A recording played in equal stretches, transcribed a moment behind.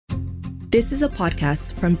This is a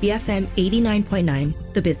podcast from BFM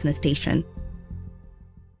 89.9, the business station.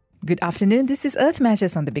 Good afternoon. This is Earth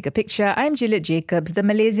Matters on the Bigger Picture. I'm Juliet Jacobs. The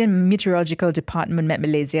Malaysian Meteorological Department, Met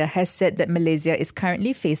Malaysia, has said that Malaysia is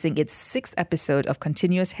currently facing its sixth episode of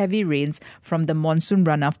continuous heavy rains from the monsoon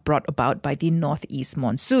runoff brought about by the northeast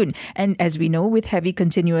monsoon. And as we know, with heavy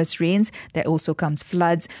continuous rains, there also comes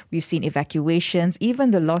floods. We've seen evacuations,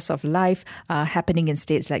 even the loss of life happening in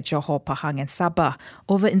states like Johor, Pahang and Sabah.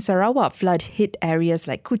 Over in Sarawak, flood hit areas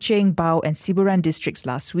like Kuching, Bau and Siburan districts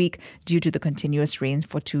last week due to the continuous rains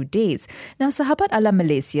for 2 days. Now, Sahabat Alam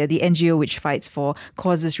Malaysia, the NGO which fights for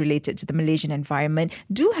causes related to the Malaysian environment,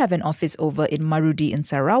 do have an office over in Marudi in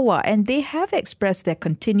Sarawak, and they have expressed their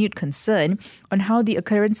continued concern on how the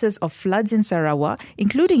occurrences of floods in Sarawak,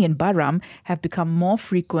 including in Baram, have become more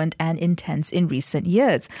frequent and intense in recent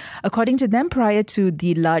years. According to them, prior to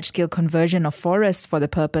the large-scale conversion of forests for the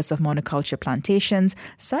purpose of monoculture plantations,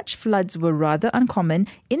 such floods were rather uncommon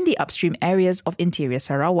in the upstream areas of interior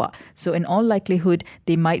Sarawak. So in all likelihood,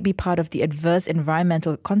 they might be part of the adverse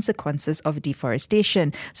environmental consequences of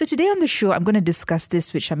deforestation. So today on the show, I'm going to discuss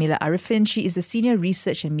this with Shamila Arifin. She is the Senior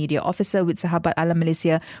Research and Media Officer with Sahabat Alam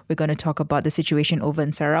Malaysia. We're going to talk about the situation over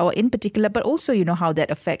in Sarawak in particular, but also, how that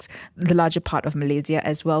affects the larger part of Malaysia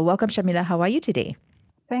as well. Welcome, Shamila. How are you today?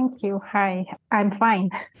 Thank you. Hi, I'm fine.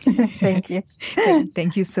 Thank you.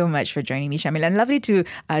 Thank you so much for joining me, Shamila. And lovely to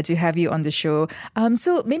have you on the show.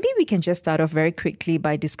 So maybe we can just start off very quickly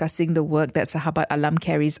by discussing the work that Sahabat Alam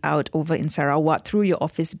carries out over in Sarawak through your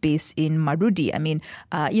office based in Marudi. I mean,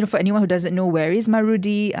 for anyone who doesn't know, where is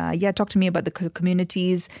Marudi? Talk to me about the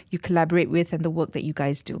communities you collaborate with and the work that you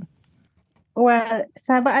guys do. Well,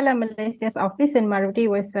 Sahabat Alam Malaysia's office in Marudi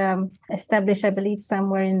was established, I believe,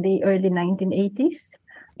 somewhere in the early 1980s.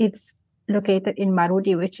 It's located in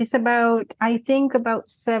Marudi, which is about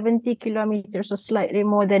 70 kilometers or slightly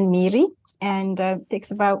more than Miri. And takes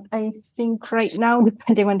about, I think right now,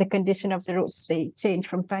 depending on the condition of the roads, they change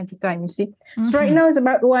from time to time, you see. Mm-hmm. So right now it's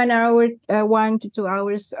about 1 hour, 1 to 2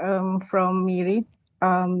 hours from Miri.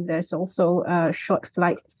 There's also a short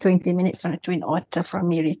flight, 20 minutes on a twin otter from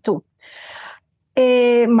Miri too.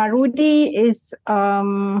 Marudi is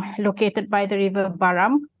located by the river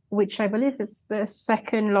Baram, which I believe is the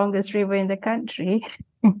second longest river in the country.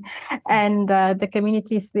 And the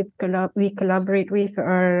communities we collaborate with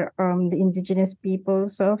are the indigenous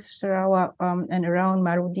peoples of Sarawak and around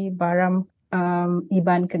Marudi, Baram,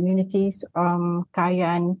 Iban communities,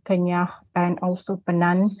 Kayan, Kenyah, and also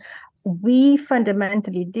Penan. We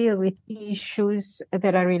fundamentally deal with issues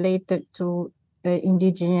that are related to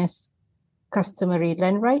indigenous customary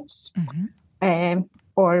land rights. Mm-hmm.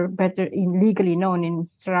 Or better, legally known in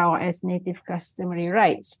Sarawak as native customary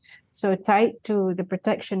rights. So tied to the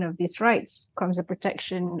protection of these rights comes the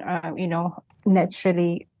protection,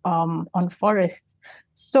 naturally on forests.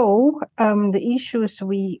 So the issues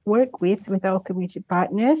we work with our community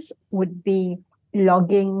partners would be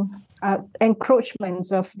logging,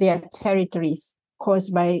 encroachments of their territories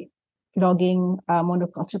caused by logging,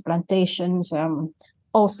 monoculture plantations.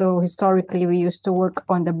 Also, historically, we used to work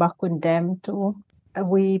on the Bakun Dam too.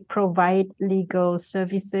 We provide legal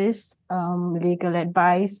services, legal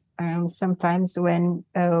advice. Sometimes when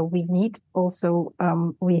we need, also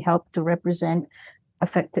we help to represent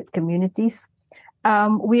affected communities.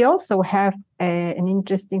 We also have an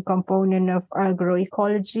interesting component of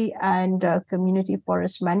agroecology and community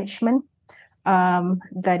forest management.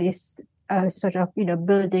 That is sort of,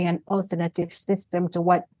 building an alternative system to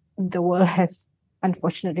what the world has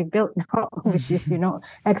unfortunately built now, which is,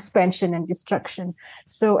 expansion and destruction.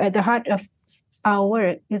 So at the heart of our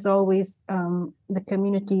work is always the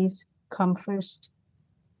communities come first.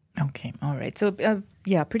 Okay, all right. So,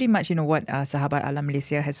 pretty much, what Sahabat Alam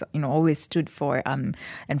Malaysia has, always stood for, and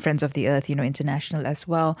Friends of the Earth, international as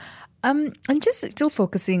well. I'm just still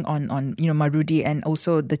focusing on Marudi and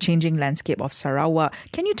also the changing landscape of Sarawak.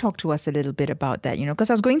 Can you talk to us a little bit about that? Because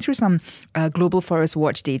I was going through some Global Forest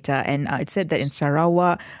Watch data, and it said that in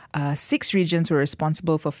Sarawak, 6 regions were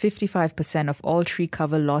responsible for 55% of all tree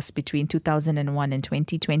cover loss between 2001 and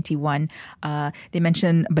 2021. They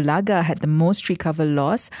mentioned Belaga had the most tree cover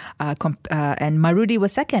loss, and Marudi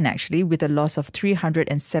was second, actually, with a loss of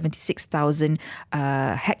 376,000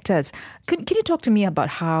 hectares. Can you talk to me about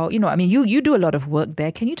how, you do a lot of work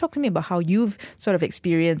there. Can you talk to me about how you've sort of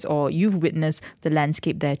experienced or you've witnessed the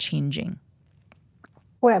landscape there changing?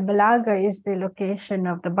 Well, Belaga is the location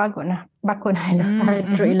of the Bakun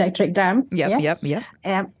hydroelectric dam.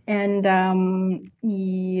 Yep. And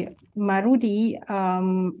Marudi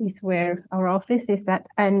is where our office is at.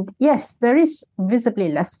 And yes, there is visibly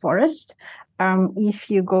less forest. if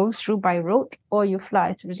you go through by road or you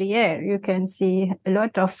fly through the air, you can see a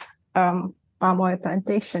lot of palm oil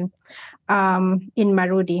plantation in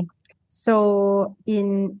Marudi. So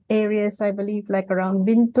in areas, I believe, like around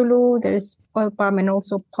Bintulu, there's oil palm and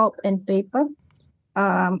also pulp and paper.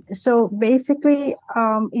 So basically,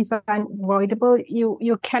 it's unavoidable.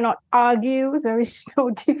 You cannot argue. There is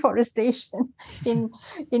no deforestation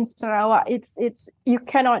in Sarawak. It's you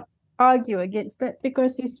cannot argue against it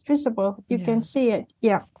because it's visible. You can see it.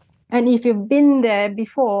 Yeah, and if you've been there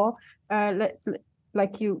before,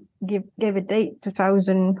 like you gave a date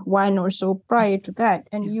 2001 or so prior to that,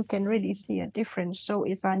 and you can really see a difference. So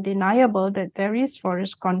it's undeniable that there is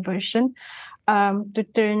forest conversion. To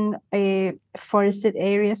turn a forested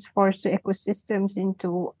areas, forested ecosystems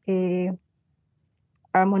into a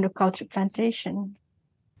monoculture plantation.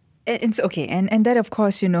 It's okay, and that of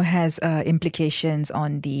course has implications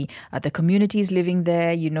on the communities living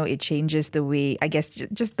there. It changes the way, I guess,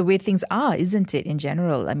 just the way things are, isn't it? In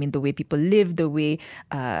general, I mean, the way people live, the way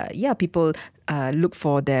people look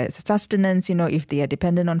for their sustenance. If they are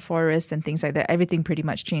dependent on forests and things like that, everything pretty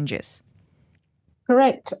much changes.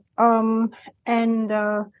 Correct. And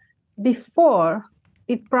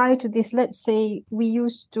prior to this, let's say we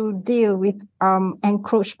used to deal with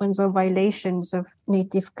encroachments or violations of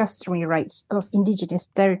native customary rights of indigenous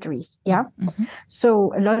territories. Yeah. Mm-hmm.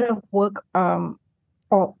 So a lot of work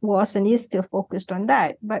was and is still focused on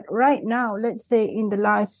that. But right now, let's say in the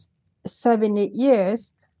last 7-8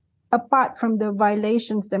 years, apart from the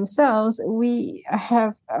violations themselves, we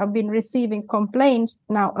have been receiving complaints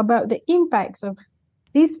now about the impacts of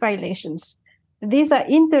these violations. These are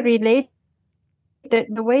interrelated,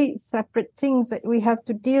 the way separate things that we have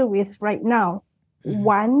to deal with right now. Mm-hmm.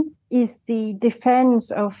 One is the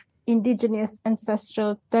defense of indigenous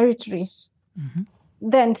ancestral territories. Mm-hmm.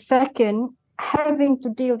 Then second, having to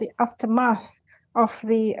deal with the aftermath of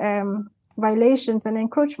the violations and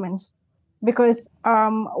encroachments. Because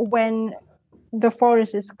when the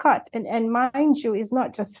forest is cut, and mind you, it's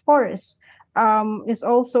not just forests, it's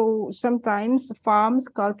also sometimes farms,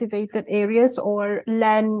 cultivated areas, or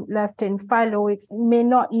land left in fallow. It may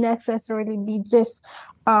not necessarily be just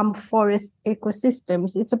forest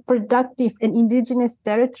ecosystems. It's a productive, and indigenous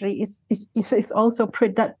territory is also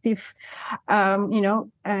productive.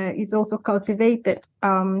 It's also cultivated.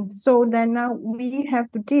 So then now we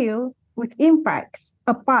have to deal with impacts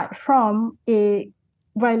apart from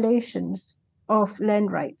violations of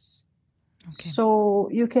land rights. Okay. So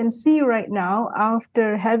you can see right now,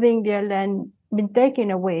 after having their land been taken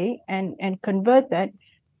away and converted,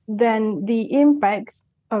 then the impacts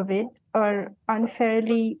of it are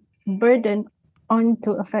unfairly burdened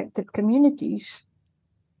onto affected communities.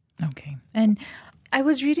 Okay. And I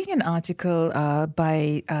was reading an article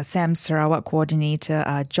by SAM's Sarawak coordinator,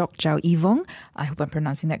 Jok Chow Evong. I hope I'm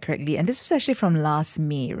pronouncing that correctly. And this was actually from last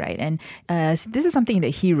May, right? And this is something that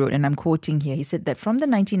he wrote, and I'm quoting here. He said that from the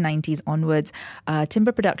 1990s onwards,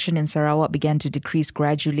 timber production in Sarawak began to decrease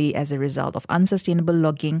gradually as a result of unsustainable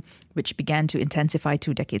logging, which began to intensify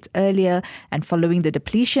 2 decades earlier. And following the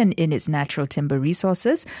depletion in its natural timber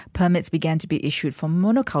resources, permits began to be issued for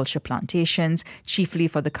monoculture plantations, chiefly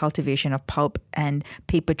for the cultivation of pulp and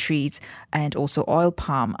paper trees and also oil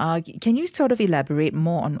palm. Can you sort of elaborate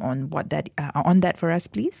more on what that on that for us,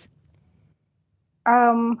 please?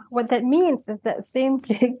 What that means is that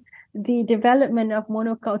simply the development of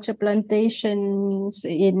monoculture plantations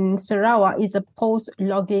in Sarawak is a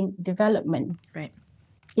post-logging development. Right.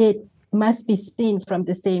 It must be seen from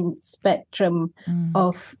the same spectrum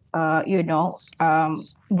of,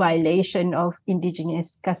 violation of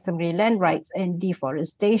indigenous customary land rights and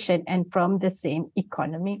deforestation, and from the same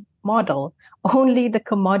economic model. Only the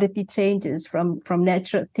commodity changes from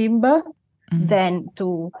natural timber then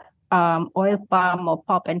to oil palm or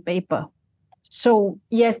pulp and paper. So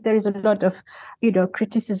yes, there is a lot of,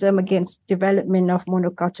 criticism against development of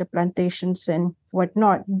monoculture plantations and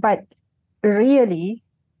whatnot, but really,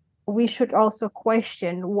 we should also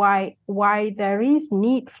question why there is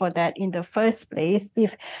need for that in the first place.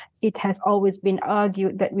 If it has always been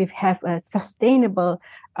argued that we have a sustainable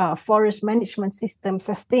forest management system,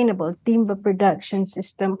 sustainable timber production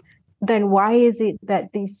system, then why is it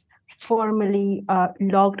that these formerly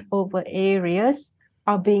logged over areas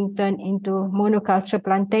are being turned into monoculture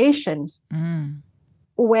plantations?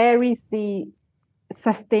 Where is the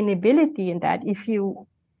sustainability in that? If you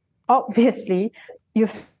obviously you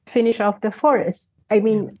finish off the forest. I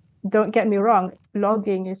mean, don't get me wrong,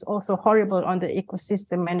 logging is also horrible on the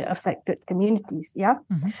ecosystem and affected communities, yeah?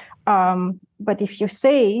 But if you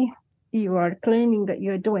say you are claiming that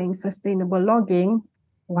you're doing sustainable logging,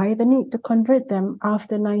 why the need to convert them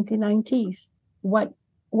after 1990s? What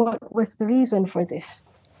was the reason for this?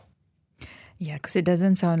 Yeah, because it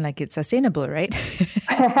doesn't sound like it's sustainable, right?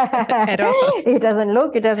 At all. It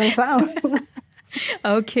doesn't sound.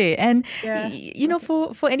 Okay. And, Yeah.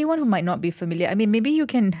 for anyone who might not be familiar, I mean, maybe you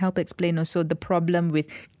can help explain also the problem with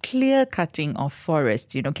clear cutting of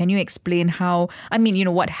forests. Can you explain how,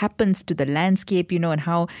 what happens to the landscape, and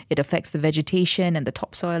how it affects the vegetation and the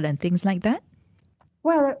topsoil and things like that?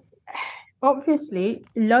 Well, obviously,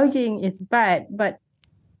 logging is bad, but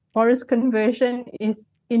forest conversion is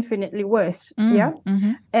infinitely worse. Yeah.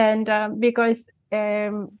 Mm-hmm. And because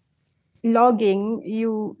logging,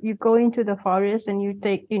 you go into the forest and you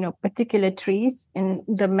take particular trees, and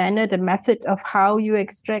the method of how you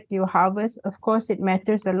extract, you harvest, of course it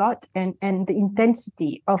matters a lot, and the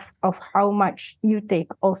intensity of how much you take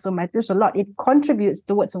also matters a lot. It contributes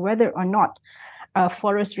towards whether or not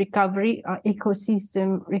forest recovery,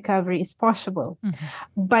 ecosystem recovery is possible. Mm-hmm.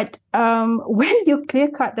 But when you clear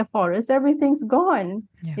cut the forest, everything's gone.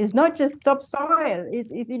 Yeah. It's not just topsoil, it's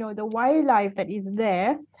the wildlife that is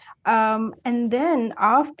there. And then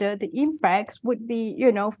after, the impacts would be,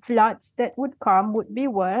 floods that would come would be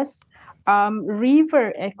worse.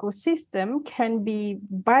 River ecosystem can be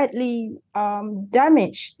badly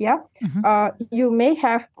damaged. Yeah. Mm-hmm. You may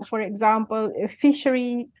have, for example,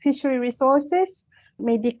 fishery resources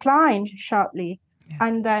may decline sharply. Yeah.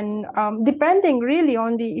 And then depending really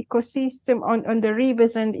on the ecosystem, on the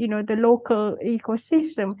rivers and the local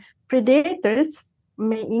ecosystem, predators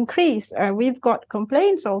may increase. We've got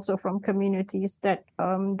complaints also from communities that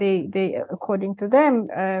they according to them,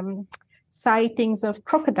 sightings of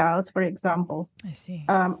crocodiles, for example, I see.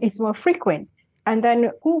 is more frequent. And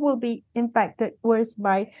then who will be impacted worse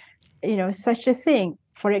by such a thing?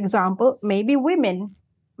 For example, maybe women.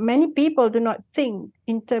 Many people do not think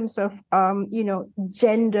in terms of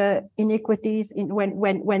gender inequities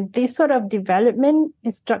when this sort of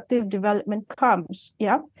destructive development comes.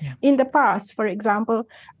 Yeah. In the past, for example,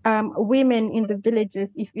 women in the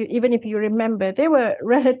villages, even if you remember, they were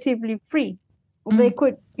relatively free. They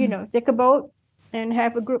could take a boat and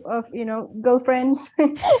have a group of girlfriends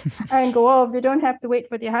and go off. They don't have to wait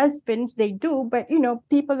for their husbands. They do, but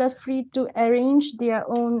people are free to arrange their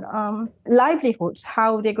own livelihoods,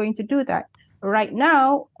 how they're going to do that. Right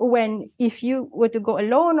now, if you were to go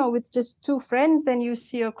alone or with just two friends and you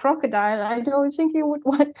see a crocodile, I don't think you would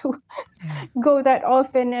want to go that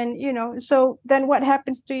often. And so then what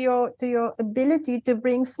happens to your ability to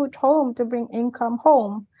bring food home, to bring income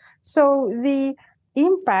home? So the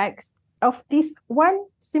impacts of this one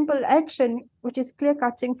simple action, which is clear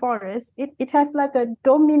cutting forests, it has like a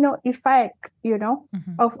domino effect,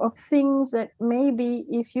 Mm-hmm. of things that maybe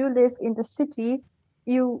if you live in the city,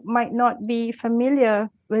 you might not be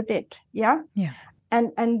familiar with it. Yeah. Yeah.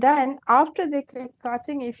 And then after the clear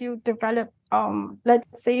cutting, if you develop,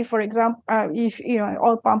 let's say, for example, if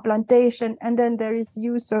oil palm plantation, and then there is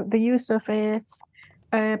the use of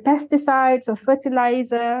pesticides or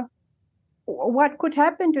fertilizer, what could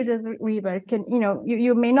happen to the river?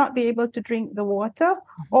 You may not be able to drink the water,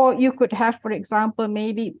 or you could have, for example,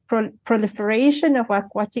 maybe proliferation of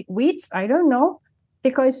aquatic weeds. I don't know,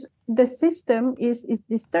 because the system is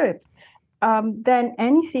disturbed. Then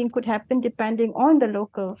anything could happen depending on the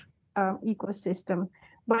local ecosystem.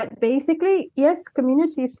 But basically, yes,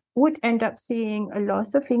 communities would end up seeing a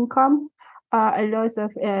loss of income, a loss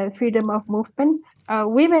of freedom of movement.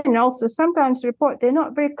 Women also sometimes report they're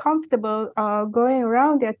not very comfortable going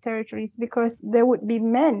around their territories because there would be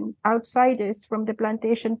men, outsiders from the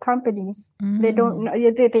plantation companies. They don't know,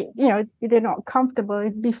 they're not comfortable.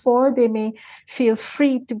 Before, they may feel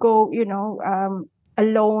free to go,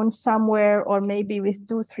 alone somewhere, or maybe with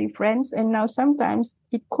 2-3 friends. And now sometimes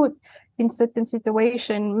it could, in certain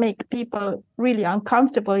situations, make people really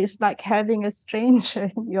uncomfortable. It's like having a stranger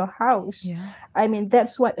in your house. Yeah. I mean,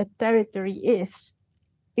 that's what a territory is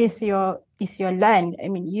your land. I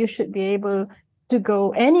mean, you should be able to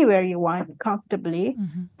go anywhere you want comfortably,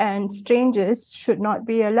 and strangers should not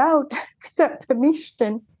be allowed without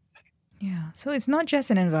permission. Yeah. So it's not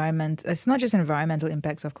just environmental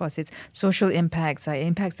impacts, of course. It's social impacts,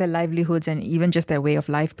 impacts their livelihoods and even just their way of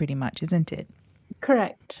life, pretty much, isn't it?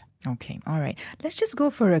 Correct. Okay, all right. Let's just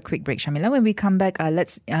go for a quick break, Shamila. When we come back,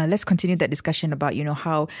 let's continue that discussion about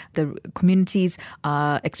how the communities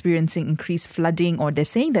are experiencing increased flooding, or they're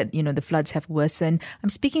saying that the floods have worsened. I'm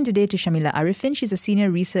speaking today to Shamila Arifin. She's a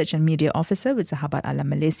senior research and media officer with Sahabat Alam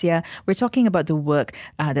Malaysia. We're talking about the work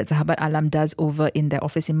that Sahabat Alam does over in their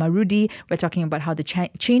office in Marudi. We're talking about how the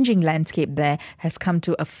changing landscape there has come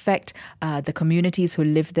to affect the communities who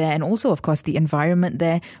live there, and also, of course, the environment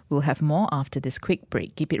there. We'll have more after this quick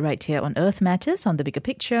break. Keep it right here on Earth Matters on The Bigger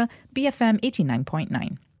Picture, BFM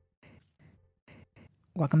 89.9.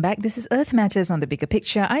 Welcome back. This is Earth Matters on The Bigger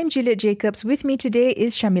Picture. I'm Juliet Jacobs. With me today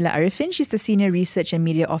is Shamila Arifin. She's the Senior Research and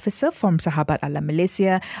Media Officer from Sahabat Alam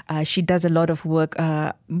Malaysia. She does a lot of work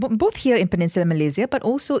both here in Peninsular Malaysia, but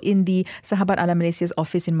also in the Sahabat Alam Malaysia's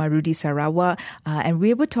office in Marudi, Sarawak. And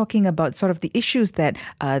we were talking about sort of the issues that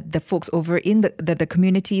the folks over in the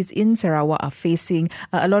communities in Sarawak are facing.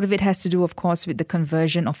 A lot of it has to do, of course, with the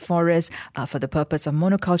conversion of forests for the purpose of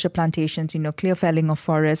monoculture plantations, clear felling of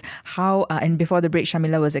forests. And before the break,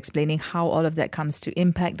 Shamila was explaining how all of that comes to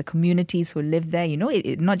impact the communities who live there.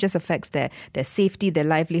 It not just affects their safety, their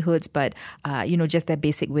livelihoods, but, just their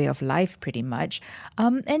basic way of life pretty much.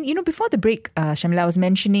 And, before the break, Shamila was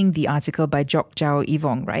mentioning the article by Jok Jao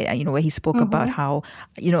Evong, right? Where he spoke about how,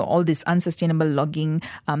 all this unsustainable logging,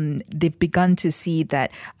 they've begun to see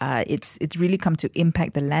that it's really come to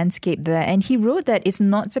impact the landscape there. And he wrote that it's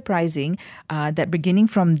not surprising that beginning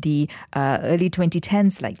from the early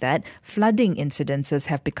 2010s like that, flooding incidences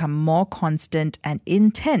have become more constant and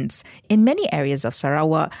intense in many areas of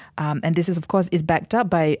Sarawak. And this of course, is backed up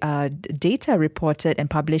by data reported and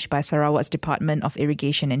published by Sarawak's Department of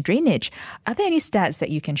Irrigation and Drainage. Are there any stats that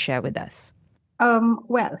you can share with us?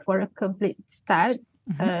 Well, for a complete stat,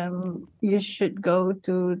 you should go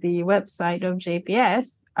to the website of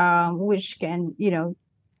JPS, which can,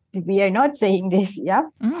 we are not saying this, yeah.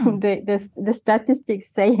 The statistics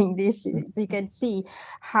saying this. You can see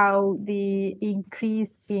how the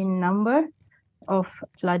increase in number of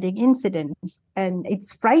flooding incidents, and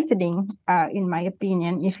it's frightening, in my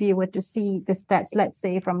opinion, if you were to see the stats. Let's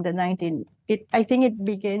say from the I think it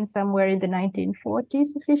began somewhere in the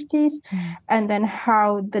 1940s or 50s, and then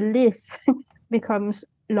how the list becomes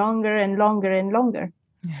longer and longer and longer.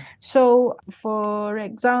 Yeah. So, for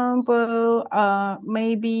example,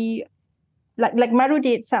 maybe like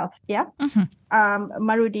Marudi itself, yeah,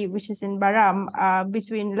 Marudi, which is in Baram,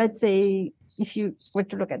 between, let's say, if you were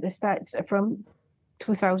to look at the stats from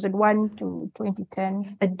 2001 to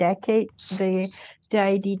 2010, a decade, the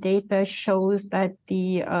DID data shows that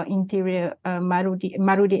the interior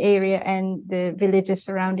Marudi area and the villages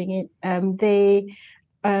surrounding it,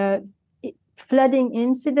 flooding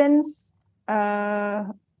incidents.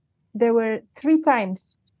 There were 3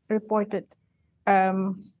 times reported,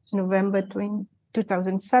 November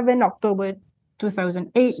 2007, October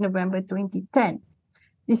 2008, November 2010.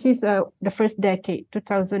 This is the first decade,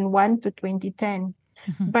 2001 to 2010.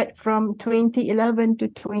 But from 2011 to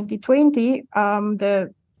 2020,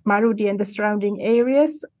 the Marudi and the surrounding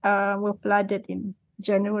areas were flooded in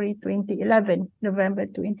January 2011, November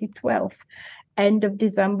 2012. End of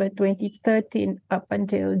December 2013 up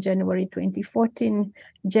until January 2014,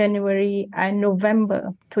 January and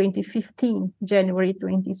November 2015, January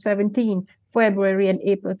 2017, February and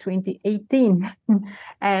April 2018,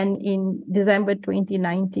 and in December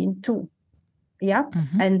 2019 too. Yeah,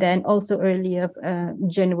 and then also earlier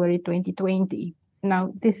January 2020.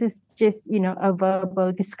 Now, this is just, a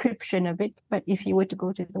verbal description of it, but if you were to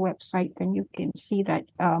go to the website, then you can see that.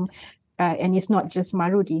 And it's not just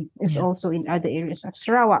Marudi, it's also in other areas of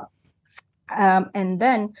Sarawak. And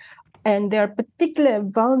there are particular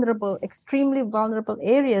extremely vulnerable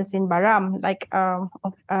areas in Baram, like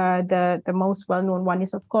the most well-known one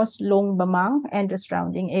is, of course, Long Bamang and the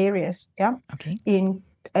surrounding areas. Yeah. Okay.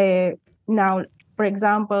 Now, for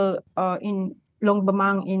example, in Long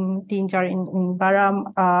Bamang, in Tinjar, in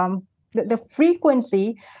Baram, the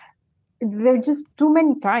frequency, there are just too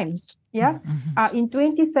many times. Yeah. In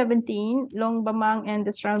 2017, Long Bamang and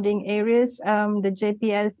the surrounding areas, the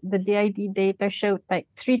JPS, the DID data showed like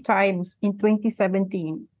 3 times in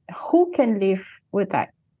 2017. Who can live with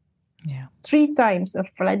that? Yeah. 3 times of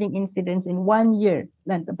flooding incidents in 1 year.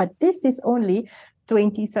 But this is only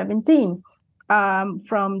 2017.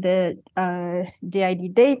 From the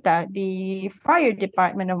DID data, the fire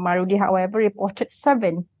department of Marudi, however, reported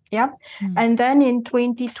 7. Yeah. And then in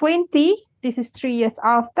 2020, this is 3 years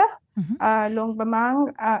after, Long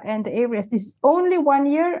Bamang and the areas. This is only 1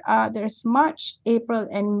 year. There's March, April,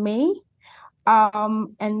 and May.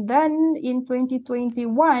 And then in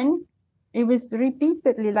 2021, It was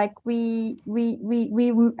repeatedly, like we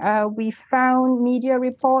found media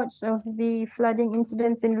reports of the flooding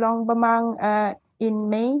incidents in Long Bamang in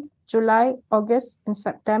May, July, August, and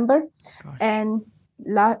September. Gosh. And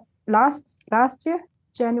last year,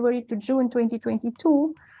 January to June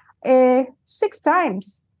 2022, 6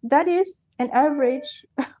 times. That is an average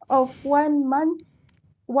of 1 month,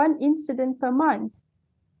 1 incident per month.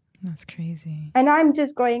 That's crazy. And I'm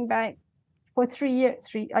just going back for 4 years,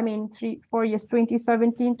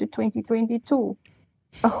 2017 to 2022.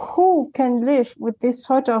 Who can live with this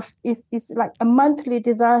sort of is like a monthly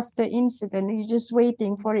disaster incident? You're just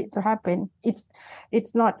waiting for it to happen. It's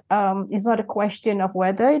not a question of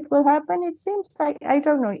whether it will happen. It seems like, I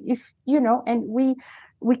don't know if and we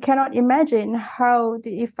cannot imagine how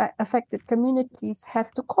the affected communities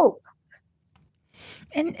have to cope.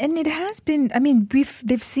 And it has been, I mean,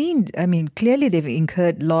 they've seen, I mean, clearly they've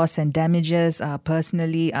incurred loss and damages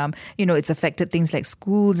personally. It's affected things like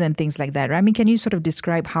schools and things like that, right? I mean, can you sort of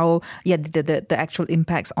describe how, the actual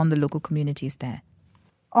impacts on the local communities there?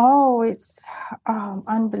 Oh, it's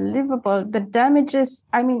unbelievable. The damages,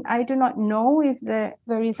 I mean, I do not know if there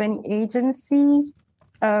is any agency,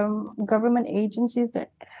 government agencies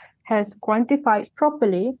that has quantified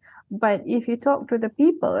properly. But if you talk to the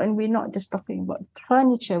people, and we're not just talking about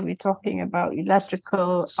furniture, we're talking about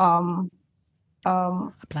electrical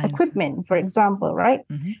equipment, for example, right?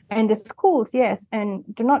 Mm-hmm. And the schools, yes. And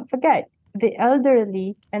do not forget the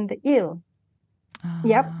elderly and the ill.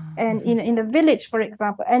 Yep. And in the village, for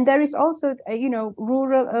example. And there is also,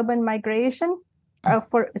 rural urban migration.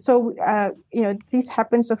 This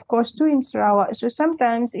happens, of course, too in Sarawak. So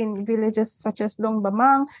sometimes in villages such as Long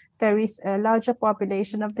Bamang, there is a larger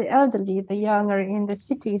population of the elderly, the young are in the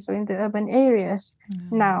cities or in the urban areas.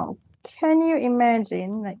 Mm. Now, can you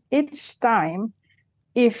imagine, like, each time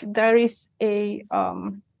if there is a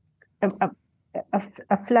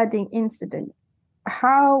flooding incident,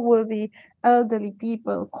 how will the elderly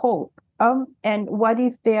people cope? And what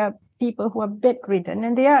if they are people who are bedridden,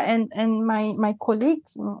 and my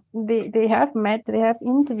colleagues, they have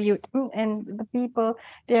interviewed, and the people,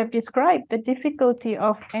 they have described the difficulty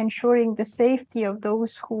of ensuring the safety of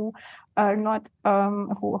those who are not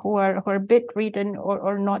who are bedridden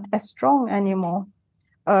or not as strong anymore.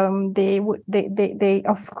 They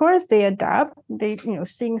of course they adapt.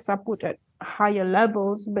 Things are put at higher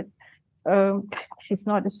levels, but this is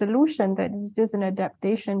not a solution. That is just an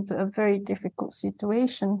adaptation to a very difficult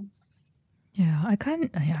situation. Yeah, I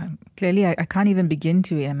can't even begin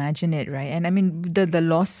to imagine it, right? And I mean, the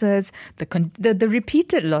losses, the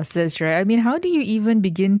repeated losses, right? I mean, how do you even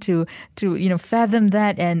begin to fathom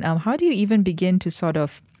that? And how do you even begin to sort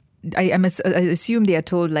of, I assume they are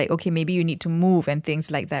told, like, okay, maybe you need to move and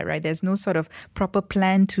things like that, right? There's no sort of proper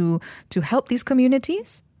plan to help these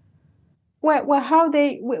communities? Well,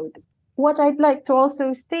 what I'd like to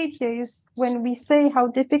also state here is, when we say how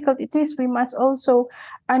difficult it is, we must also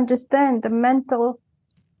understand the mental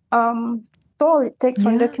toll it takes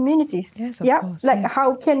on the communities. Yes, of course. Like,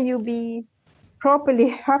 how can you be properly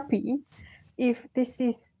happy if this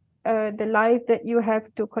is the life that you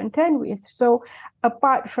have to contend with? So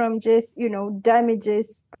apart from just,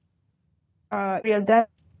 damages, real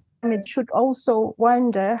damage, should also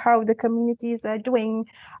wonder how the communities are doing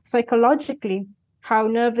psychologically, how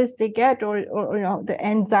nervous they get, or the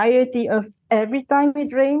anxiety of every time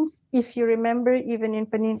it rains. If you remember, even in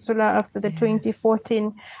Peninsula after the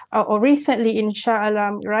 2014 or recently in Shah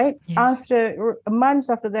Alam, right? Yes. After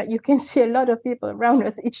months after that, you can see a lot of people around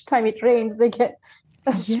us. Each time it rains, they get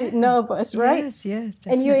nervous, right? Yes,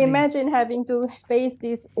 definitely. And you imagine having to face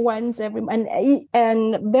this once every month.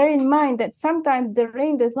 And bear in mind that sometimes the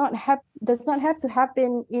rain does not have to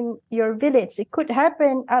happen in your village. It could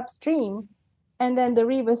happen upstream, and then the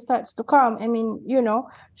river starts to come. I mean,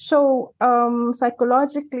 so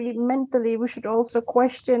psychologically, mentally, we should also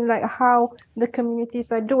question, like, how the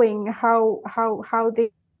communities are doing, how they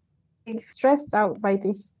stressed out by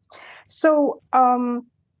this. So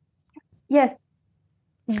yes,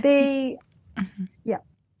 they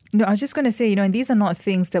No, I was just going to say, and these are not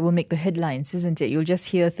things that will make the headlines, isn't it? You'll just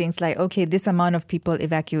hear things like, okay, this amount of people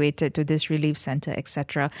evacuated to this relief center,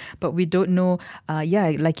 etc. But we don't know,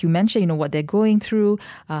 like you mentioned, what they're going through,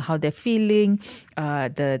 how they're feeling.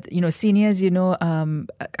 Seniors,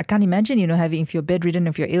 I can't imagine, having, if you're bedridden,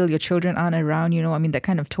 if you're ill, your children aren't around, I mean, the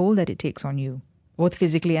kind of toll that it takes on you, both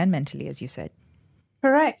physically and mentally, as you said.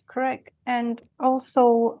 Correct. And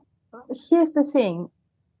also, here's the thing.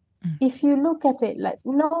 If you look at it, like,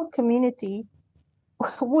 no community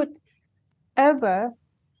would ever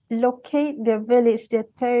locate their village, their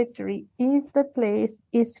territory, if the place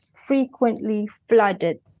is frequently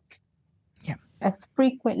flooded. as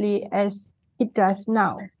frequently as it does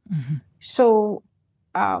now. Mm-hmm. So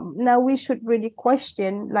now we should really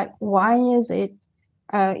question, like, why is it,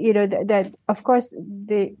 that of course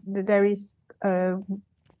there is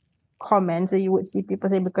comments that you would see people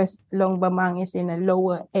say because Long Bamang is in a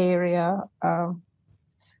lower area,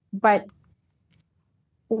 but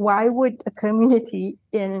why would a community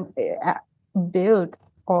build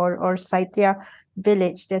or Saitya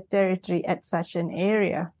village their territory at such an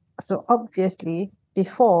area? So obviously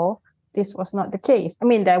before, this was not the case. I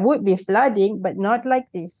mean, there would be flooding, but not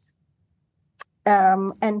like this.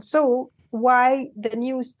 And so why the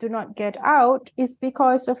news do not get out is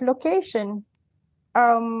because of location.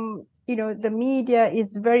 The media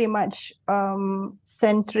is very much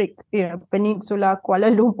centric, Peninsula,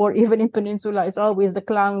 Kuala Lumpur. Even in Peninsula, it's always the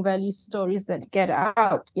Klang Valley stories that get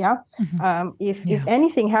out. Yeah. Mm-hmm. If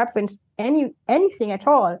anything happens, anything at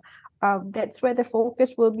all, that's where the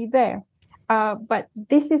focus will be there. But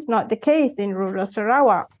this is not the case in rural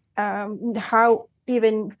Sarawak. How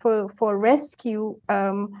even for rescue,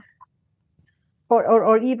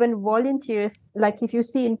 or even volunteers, like if you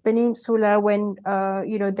see in Peninsula when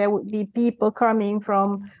there would be people coming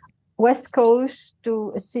from West Coast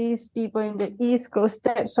to assist people in the East Coast,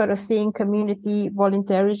 that sort of thing, community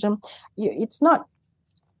volunteerism. It's not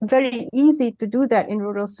very easy to do that in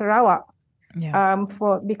rural Sarawak. Yeah.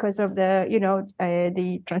 Because of the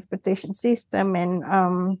the transportation system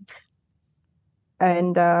and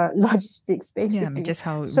logistics, basically. Yeah, I mean, just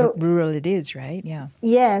how rural it is, right? Yeah.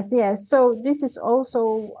 Yes. So this is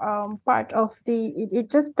also part of it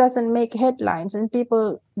just doesn't make headlines and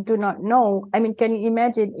people do not know. I mean, can you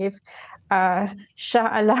imagine if Shah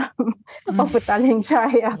Alam of Petaling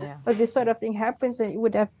Jaya or this sort of thing happens, and it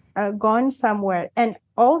would have gone somewhere. And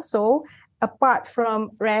also, apart from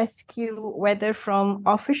rescue, whether from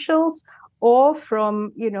officials or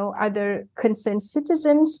from other concerned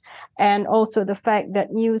citizens, and also the fact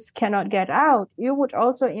that news cannot get out, you would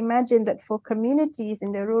also imagine that for communities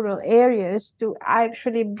in the rural areas to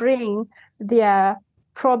actually bring their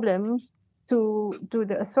problems to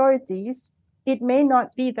the authorities, it may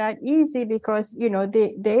not be that easy because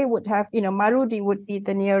they would have Marudi would be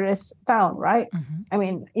the nearest town, right? Mm-hmm. I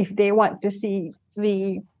mean, if they want to see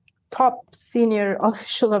the top senior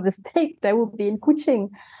official of the state, that would be in Kuching.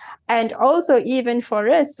 And also, even for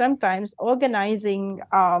us, sometimes organizing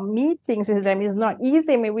meetings with them is not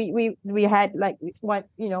easy. I mean, we had like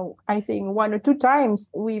I think 1 or 2 times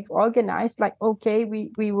we've organized, like, okay,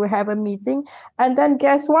 we will have a meeting, and then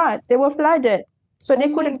guess what? They were flooded, so they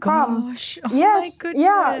couldn't come. Yes,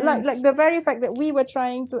 like the very fact that we were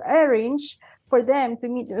trying to arrange for them to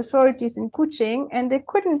meet the authorities in Kuching, and they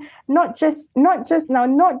couldn't. Not just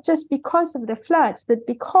because of the floods, but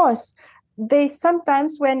because they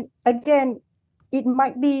sometimes, when again it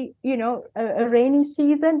might be a rainy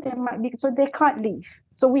season, there might be, so they can't leave,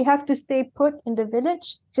 so we have to stay put in the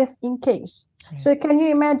village just in case. So can you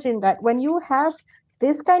imagine that when you have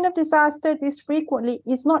this kind of disaster this frequently,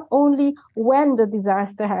 it's not only when the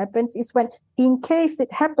disaster happens, it's when in case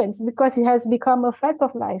it happens, because it has become a fact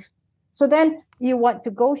of life. So then you want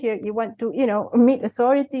to go here, you want to meet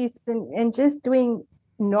authorities and just doing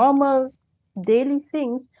normal daily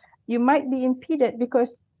things, you might be impeded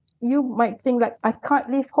because you might think like, I can't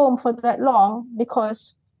leave home for that long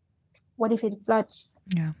because what if it floods?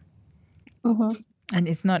 Yeah. Mm-hmm. And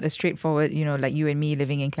it's not as straightforward, like you and me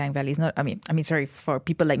living in Klang Valley. It's not, I mean, sorry, for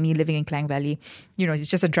people like me living in Klang Valley, it's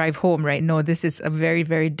just a drive home, right? No, this is a very,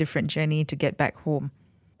 very different journey to get back home.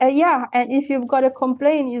 Yeah, and if you've got a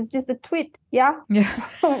complaint, it's just a tweet. Yeah. You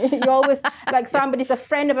always like somebody's a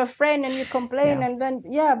friend of a friend, and you complain, and then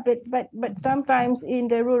but sometimes in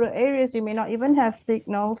the rural areas you may not even have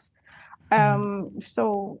signals.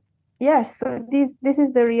 So yes, so this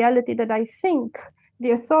is the reality that I think the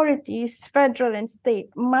authorities, federal and state,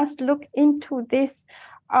 must look into this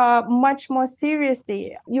much more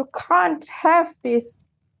seriously. You can't have this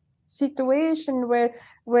situation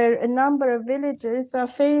where a number of villages are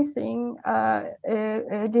facing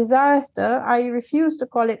a disaster. I refuse to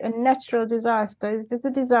call it a natural disaster. It's just a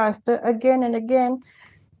disaster again and again,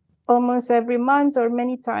 almost every month or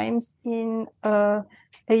many times in a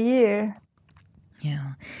year.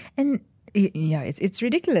 Yeah, and it's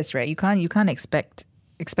ridiculous, right? You can't expect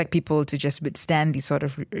people to just withstand these sort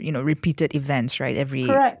of repeated events, right?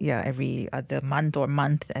 Every other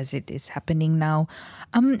month as it is happening now.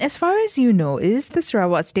 As far as is the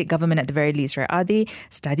Sarawak state government, at the very least, right, are they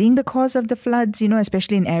studying the cause of the floods,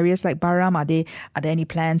 especially in areas like Baram? Are there any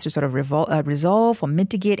plans to sort of resolve or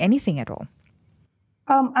mitigate anything at all?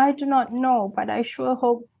 I do not know, but I sure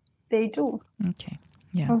hope they do. Okay.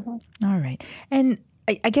 Yeah. Mm-hmm. All right. And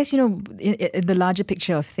I guess, in the larger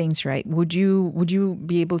picture of things, right? Would you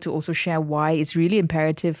be able to also share why it's really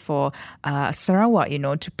imperative for Sarawak,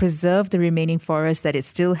 to preserve the remaining forests that it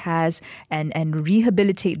still has and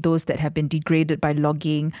rehabilitate those that have been degraded by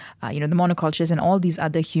logging, the monocultures and all these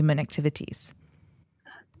other human activities?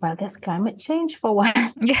 Well, there's climate change for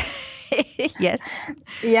one. Yeah. Yes.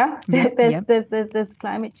 Yeah, Yep, there's, yep. there's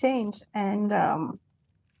climate change, and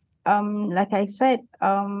like I said,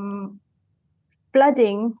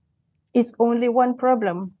 flooding is only one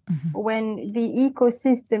problem. When the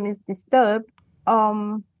ecosystem is disturbed,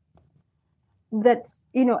 that's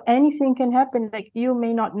anything can happen. Like you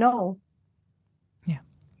may not know.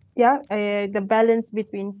 The balance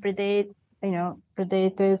between predators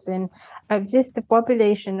and just the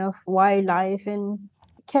population of wildlife and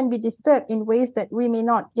can be disturbed in ways that we may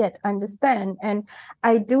not yet understand. And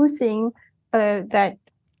I do think that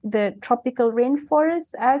the tropical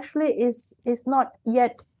rainforest actually is not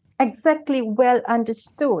yet exactly well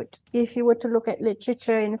understood. If you were to look at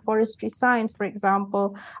literature in forestry science, for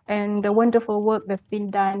example, and the wonderful work that's been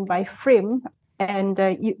done by FRIM, and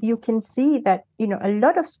you can see that a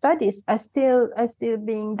lot of studies are still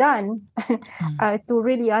being done to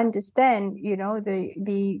really understand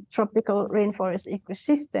the tropical rainforest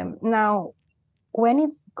ecosystem. Now, when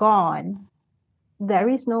it's gone, there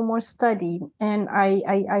is no more study. And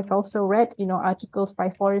I've also read articles by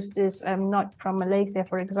foresters, not from Malaysia,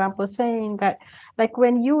 for example, saying that like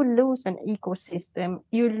when you lose an ecosystem,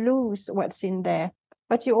 you lose what's in there,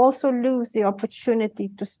 but you also lose the opportunity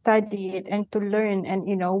to study it and to learn and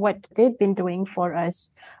what they've been doing for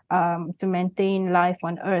us to maintain life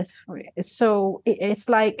on Earth. So it's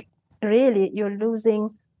like really you're losing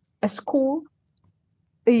a school,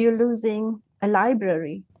 you're losing a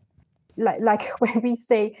library. Like when we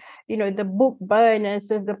say the book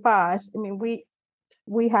burners of the past, I mean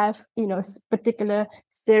we have particular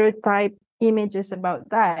stereotype images about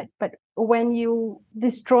that, but when you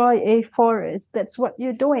destroy a forest, that's what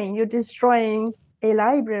you're doing. You're destroying a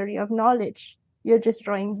library of knowledge. You're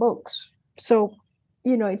destroying books. So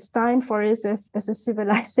it's time for us as a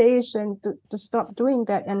civilization to stop doing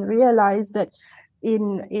that and realize that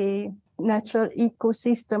in a natural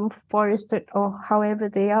ecosystem, forested or however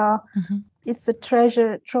they are, it's a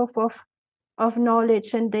treasure trove of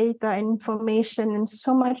knowledge and data and information and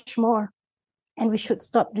so much more. And we should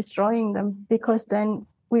stop destroying them, because then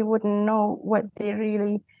we wouldn't know what they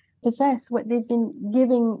really possess, what they've been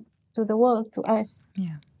giving to the world, to us.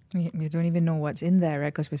 Yeah. We don't even know what's in there,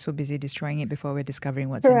 right? Because we're so busy destroying it before we're discovering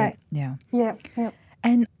what's Correct. in it. Yeah.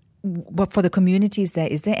 And but for the communities there,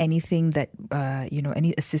 is there anything that,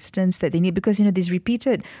 any assistance that they need? Because, these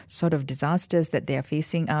repeated sort of disasters that they are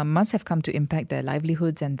facing must have come to impact their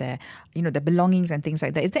livelihoods and their, their belongings and things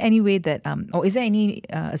like that. Is there any way that, or is there any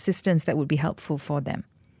assistance that would be helpful for them?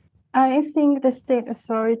 I think the state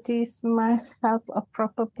authorities must have a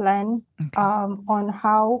proper plan on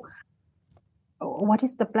how, what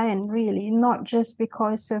is the plan really, not just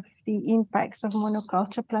because of the impacts of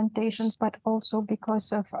monoculture plantations, but also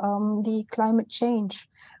because of the climate change.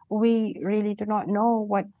 We really do not know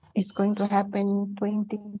what is going to happen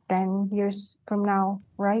 20, 10 years from now,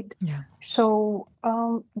 right? Yeah. So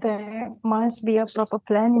there must be a proper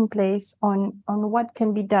plan in place on what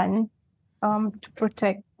can be done to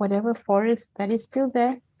protect whatever forest that is still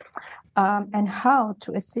there, and how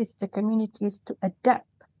to assist the communities to adapt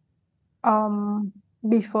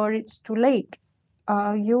before it's too late.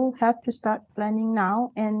 You have to start planning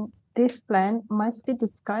now, and this plan must be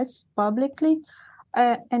discussed publicly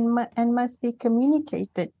and must be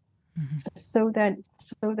communicated so that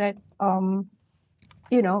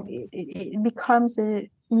it becomes a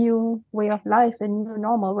new way of life, a new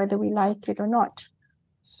normal, whether we like it or not.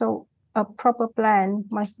 So a proper plan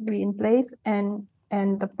must be in place, and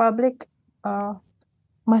the public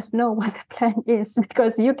must know what the plan is,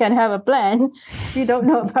 because you can have a plan, if you don't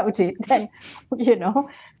know about it, then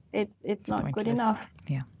it's not pointless. good enough.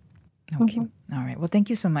 Yeah. Okay. All right. Well, thank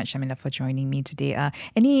you so much, Shamila, for joining me today.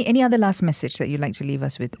 Any other last message that you'd like to leave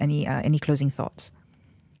us with? Any closing thoughts?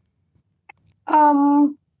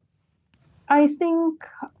 I think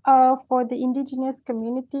for the indigenous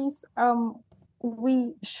communities,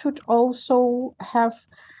 we should also have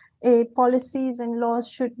policies and laws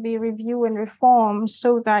should be reviewed and reformed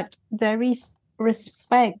so that there is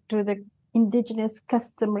respect to the indigenous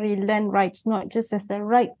customary land rights, not just as a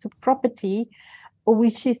right to property,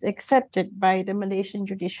 which is accepted by the Malaysian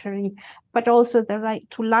judiciary, but also the right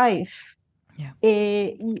to life. Yeah.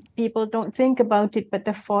 People don't think about it, but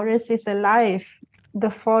the forest is alive. the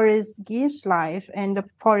forest gives life and the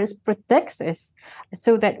forest protects us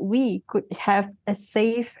so that we could have a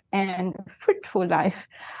safe and fruitful life.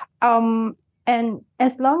 And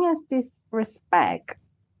as long as this respect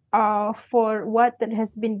for what that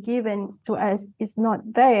has been given to us is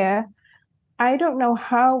not there, I don't know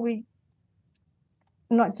how we,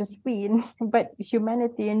 not just we, but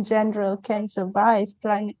humanity in general, can survive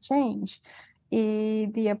climate change.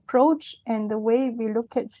 The approach and the way we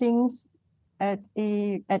look at things, at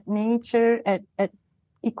nature, at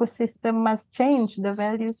ecosystem must change. The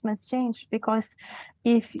values must change, because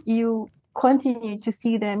if you continue to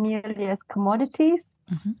see them merely as commodities,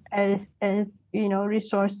 as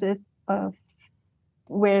resources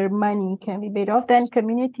where money can be made off, then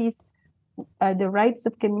communities, the rights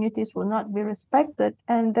of communities will not be respected,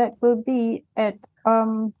 and that will be at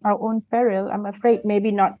our own peril, I'm afraid.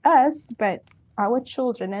 Maybe not us, but our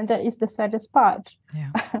children, and that is the saddest part.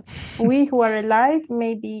 Yeah. We who are alive,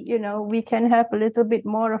 maybe, we can have a little bit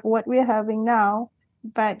more of what we're having now,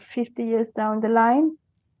 but 50 years down the line,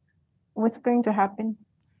 what's going to happen?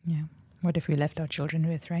 Yeah. What if we left our children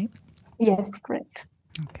with, right? Yes, correct.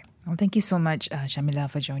 Okay. Well, thank you so much, Shamila,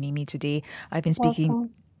 for joining me today. I've been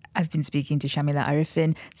speaking to Shamila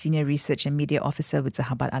Arifin, Senior Research and Media Officer with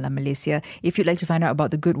Sahabat Alam Malaysia. If you'd like to find out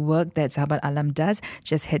about the good work that Sahabat Alam does,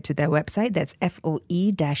 just head to their website. That's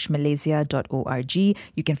foe-malaysia.org. You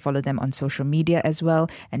can follow them on social media as well.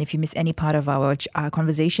 And if you miss any part of our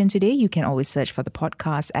conversation today, you can always search for the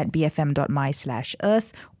podcast at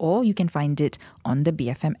bfm.my/earth, or you can find it on the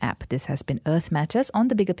BFM app. This has been Earth Matters on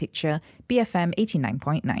The Bigger Picture, BFM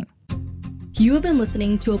 89.9. You have been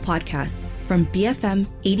listening to a podcast from BFM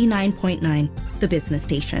 89.9, the business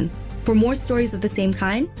station. For more stories of the same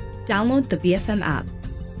kind, download the BFM app.